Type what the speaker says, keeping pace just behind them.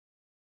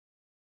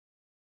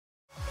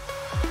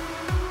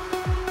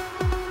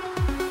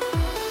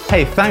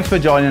Hey, thanks for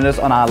joining us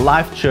on our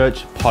Life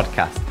Church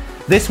podcast.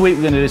 This week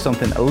we're going to do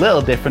something a little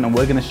different and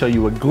we're going to show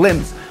you a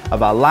glimpse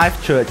of our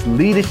Life Church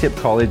Leadership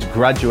College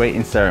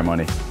graduating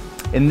ceremony.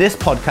 In this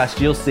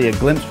podcast you'll see a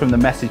glimpse from the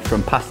message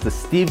from Pastor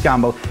Steve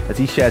Gamble as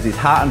he shares his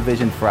heart and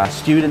vision for our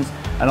students,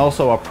 and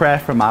also a prayer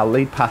from our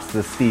lead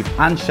pastors Steve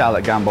and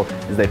Charlotte Gamble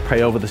as they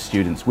pray over the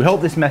students. We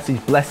hope this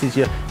message blesses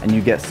you and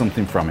you get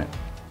something from it.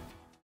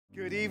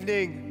 Good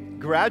evening,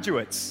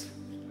 graduates.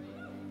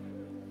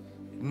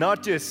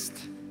 Not just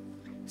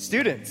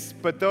students,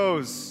 but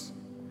those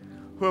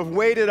who have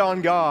waited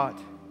on God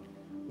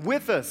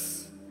with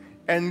us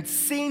and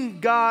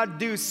seen God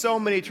do so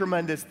many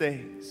tremendous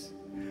things.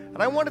 And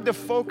I wanted to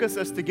focus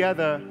us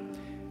together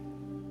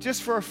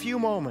just for a few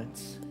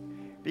moments,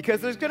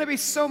 because there's going to be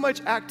so much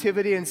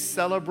activity and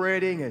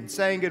celebrating and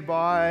saying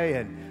goodbye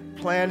and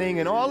planning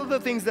and all of the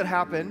things that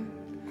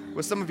happen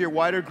with some of your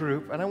wider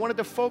group. And I wanted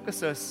to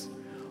focus us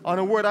on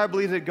a word I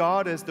believe that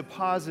God has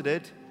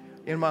deposited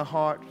in my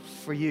heart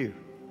for you.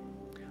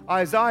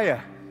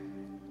 Isaiah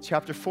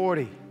chapter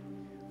 40,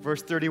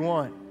 verse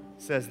 31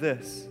 says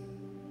this: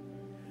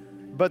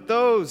 "But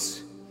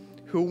those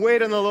who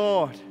wait on the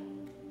Lord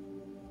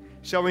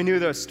shall renew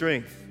their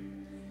strength.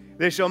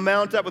 They shall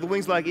mount up with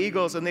wings like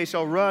eagles, and they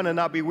shall run and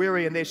not be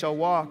weary, and they shall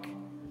walk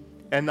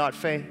and not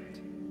faint."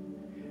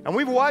 And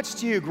we've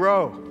watched you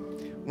grow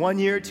 1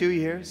 year, 2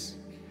 years.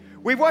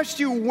 We've watched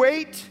you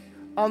wait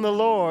on the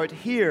Lord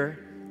here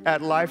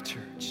at Life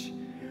Church.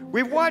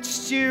 We've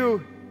watched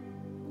you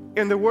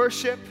in the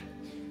worship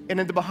and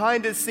in the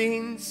behind the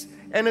scenes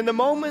and in the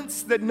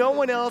moments that no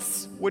one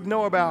else would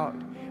know about.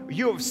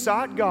 You have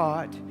sought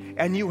God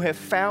and you have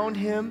found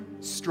Him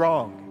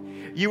strong.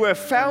 You have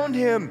found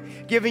Him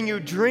giving you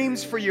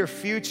dreams for your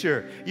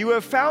future. You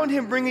have found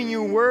Him bringing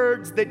you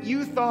words that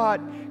you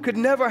thought could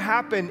never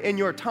happen in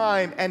your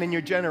time and in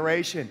your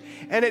generation.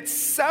 And at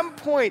some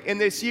point in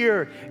this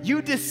year,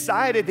 you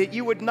decided that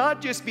you would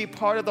not just be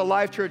part of the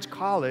Life Church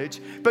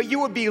College, but you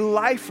would be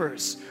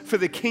lifers for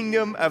the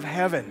kingdom of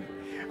heaven.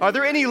 Are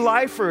there any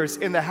lifers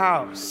in the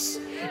house?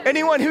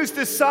 Anyone who's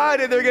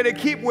decided they're going to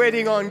keep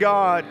waiting on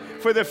God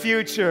for the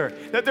future,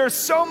 that there's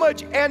so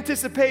much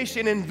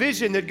anticipation and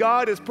vision that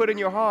God has put in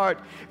your heart,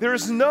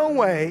 there's no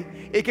way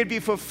it could be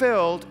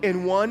fulfilled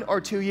in 1 or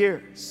 2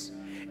 years.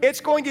 It's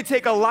going to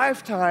take a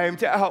lifetime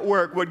to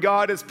outwork what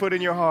God has put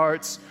in your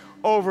hearts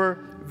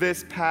over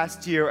this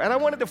past year. And I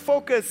wanted to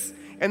focus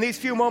in these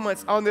few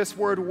moments on this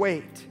word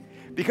wait,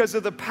 because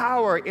of the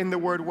power in the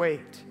word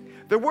wait.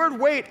 The word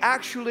wait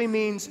actually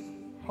means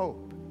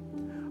hope.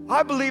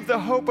 I believe the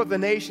hope of the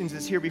nations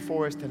is here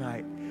before us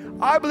tonight.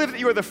 I believe that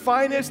you are the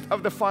finest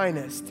of the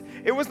finest.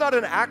 It was not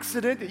an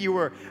accident that you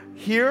were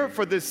here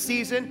for this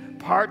season,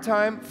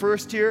 part-time,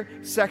 first year,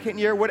 second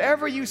year,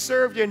 whatever you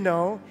served and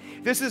know.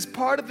 This is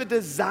part of the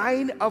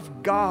design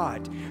of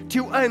God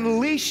to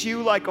unleash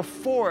you like a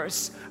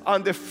force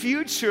on the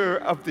future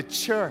of the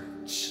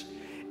church.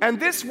 And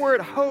this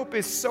word hope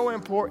is so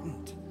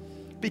important,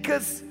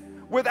 because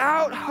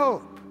without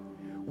hope,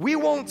 we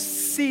won't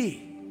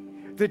see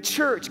the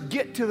church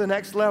get to the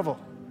next level.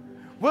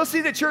 We'll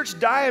see the church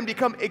die and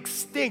become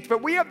extinct,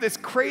 but we have this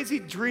crazy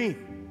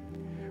dream.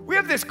 We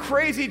have this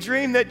crazy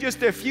dream that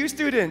just a few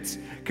students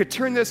could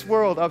turn this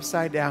world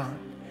upside down.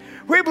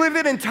 We believe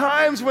that in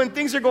times when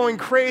things are going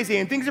crazy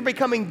and things are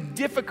becoming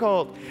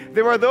difficult,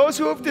 there are those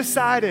who have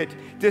decided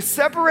to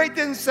separate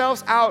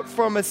themselves out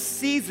from a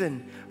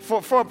season,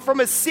 from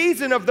a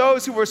season of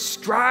those who were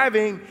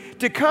striving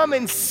to come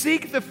and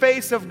seek the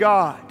face of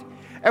God.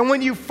 And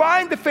when you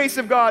find the face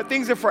of God,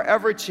 things are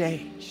forever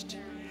changed.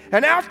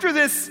 And after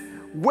this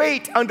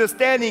wait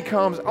understanding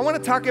comes, I want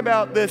to talk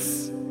about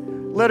this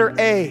letter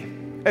A,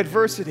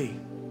 adversity.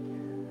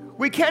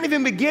 We can't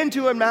even begin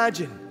to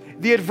imagine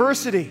the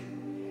adversity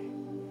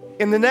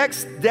in the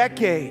next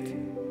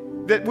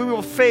decade that we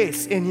will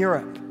face in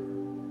Europe.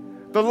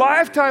 The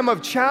lifetime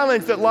of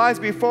challenge that lies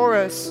before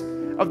us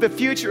of the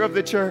future of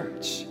the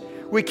church.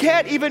 We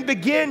can't even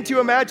begin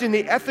to imagine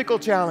the ethical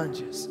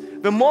challenges,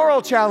 the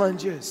moral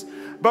challenges.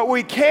 But what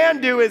we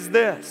can do is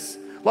this.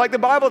 Like the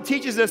Bible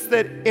teaches us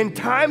that in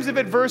times of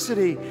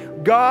adversity,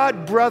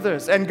 God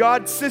brothers and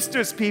God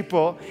sisters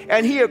people,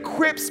 and He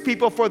equips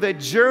people for the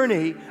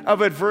journey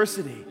of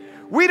adversity.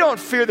 We don't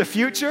fear the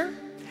future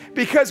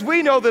because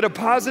we know the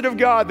deposit of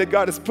God that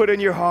God has put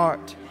in your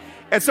heart.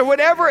 And so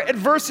whenever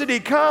adversity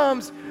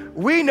comes,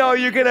 we know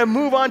you're going to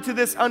move on to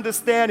this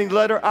understanding,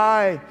 letter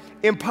I,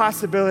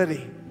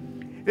 impossibility.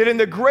 That in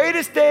the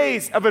greatest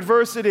days of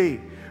adversity,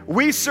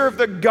 we serve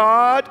the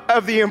God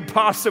of the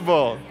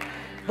impossible.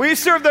 We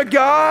serve the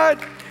God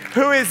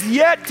who is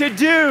yet to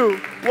do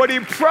what He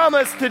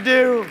promised to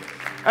do.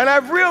 And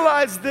I've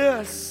realized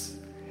this: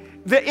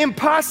 the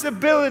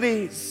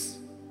impossibilities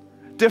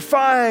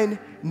define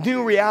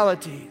new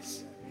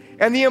realities.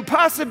 And the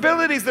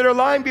impossibilities that are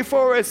lying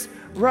before us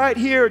right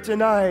here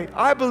tonight,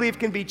 I believe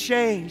can be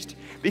changed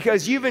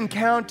because you've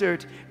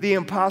encountered the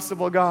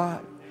impossible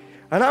God.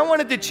 And I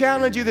wanted to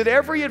challenge you that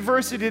every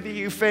adversity that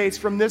you face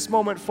from this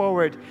moment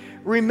forward,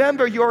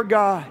 remember your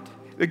God,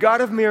 the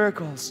God of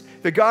miracles,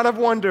 the God of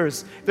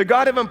wonders, the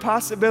God of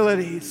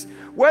impossibilities.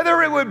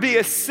 Whether it would be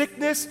a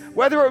sickness,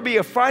 whether it would be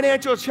a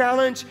financial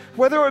challenge,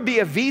 whether it would be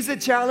a visa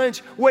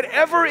challenge,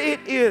 whatever it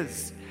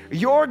is,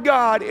 your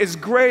God is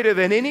greater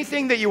than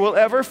anything that you will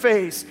ever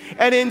face.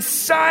 And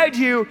inside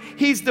you,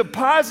 He's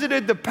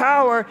deposited the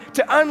power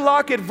to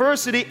unlock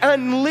adversity,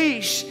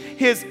 unleash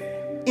His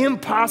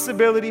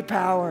impossibility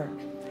power.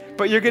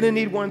 But you're going to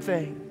need one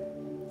thing.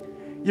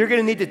 You're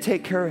going to need to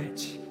take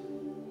courage.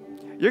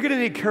 You're going to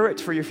need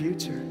courage for your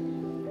future.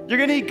 You're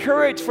going to need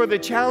courage for the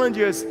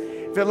challenges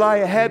that lie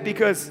ahead,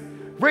 because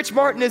Rich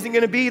Martin isn't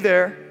going to be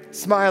there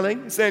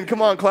smiling, saying,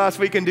 come on, class,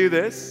 we can do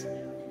this.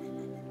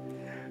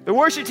 The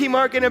worship team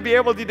aren't going to be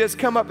able to just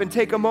come up and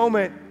take a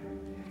moment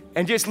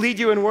and just lead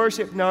you in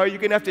worship. No, you're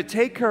going to have to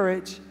take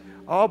courage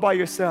all by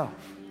yourself.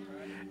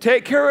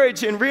 Take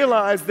courage and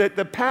realize that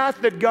the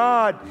path that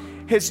God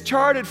has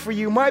charted for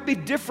you might be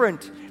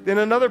different than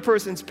another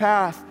person's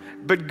path,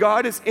 but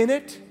God is in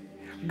it.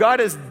 God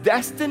has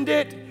destined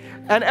it.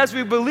 And as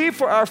we believe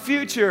for our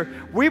future,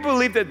 we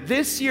believe that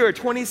this year,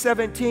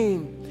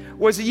 2017,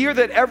 was a year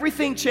that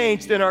everything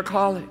changed in our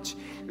college.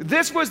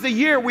 This was the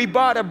year we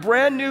bought a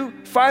brand new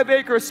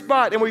 5-acre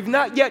spot, and we've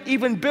not yet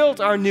even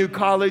built our new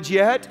college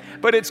yet,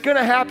 but it's going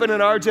to happen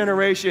in our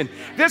generation.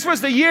 This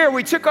was the year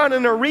we took on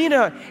an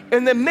arena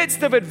in the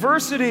midst of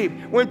adversity,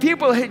 when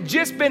people had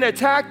just been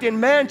attacked in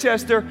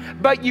Manchester,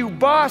 but you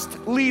bossed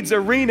Leeds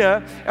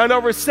Arena, and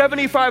over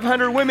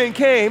 7,500 women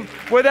came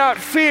without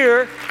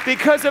fear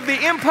because of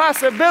the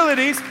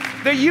impossibilities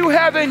that you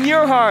have in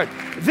your heart.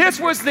 This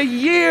was the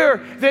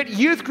year that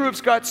youth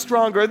groups got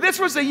stronger. This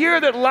was the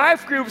year that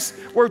life groups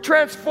were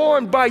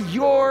transformed by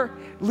your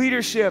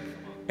leadership.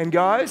 And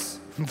guys,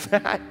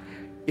 that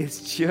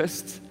is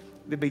just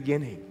the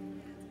beginning.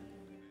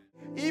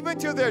 Even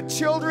to their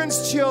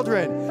children's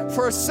children,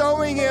 for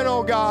sowing in,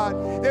 oh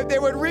God, that they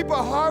would reap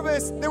a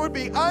harvest that would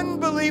be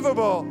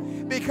unbelievable,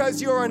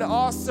 because you're an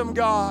awesome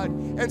God.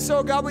 And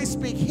so, God, we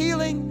speak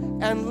healing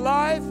and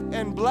life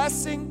and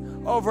blessing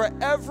over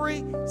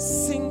every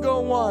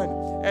single one.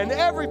 And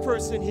every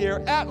person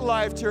here at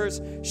Life Church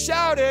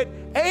shouted,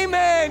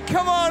 amen.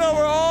 Come on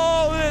over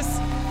all this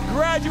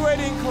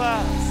graduating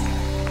class.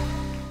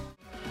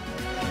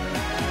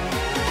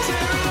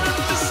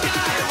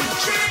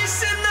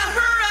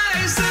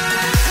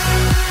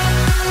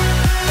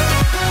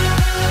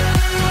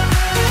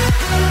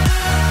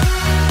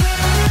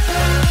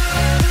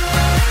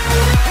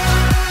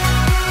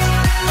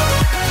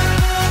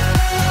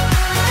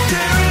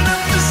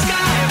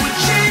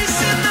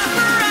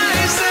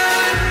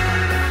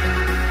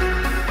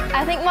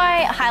 I think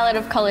my highlight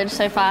of college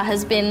so far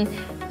has been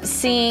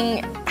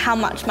seeing how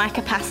much my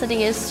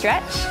capacity is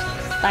stretched.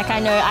 Like, I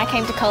know I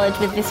came to college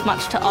with this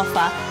much to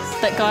offer,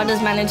 but God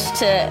has managed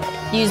to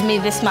use me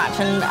this much,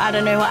 and I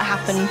don't know what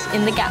happened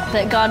in the gap,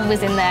 but God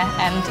was in there,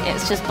 and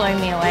it's just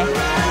blown me away.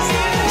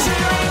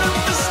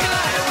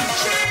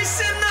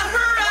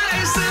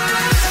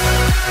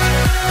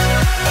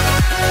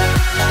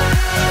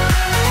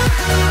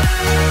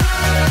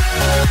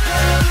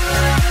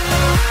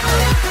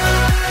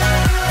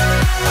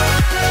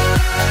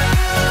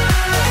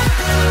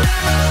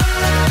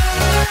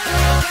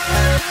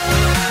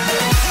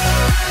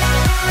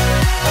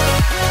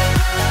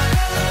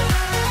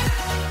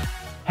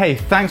 Hey,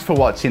 thanks for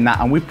watching that,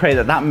 and we pray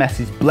that that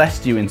message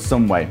blessed you in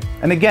some way.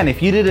 And again, if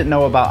you didn't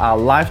know about our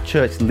Life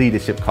Church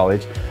Leadership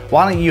College,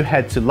 why don't you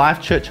head to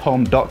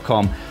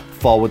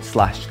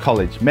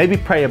lifechurchhome.com/college. Maybe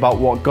pray about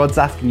what God's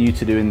asking you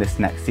to do in this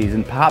next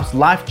season. Perhaps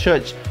Life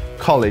Church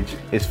College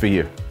is for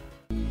you.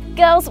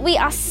 Girls, we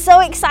are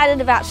so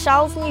excited about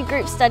Charles' new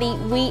group study,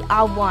 We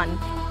Are One.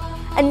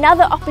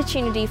 Another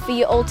opportunity for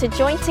you all to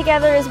join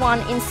together as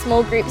one in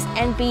small groups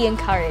and be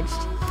encouraged.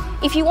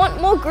 If you want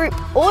more group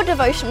or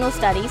devotional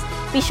studies,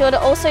 be sure to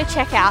also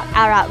check out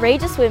our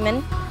Outrageous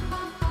Women,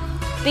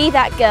 Be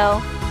That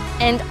Girl,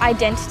 and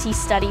Identity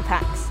study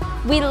packs.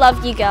 We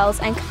love you girls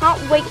and can't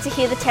wait to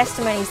hear the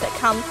testimonies that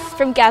come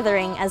from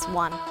gathering as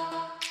one.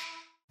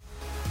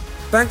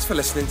 Thanks for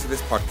listening to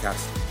this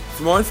podcast.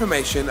 For more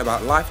information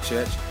about Life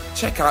Church,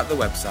 check out the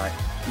website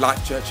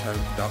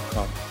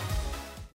lifechurchhome.com.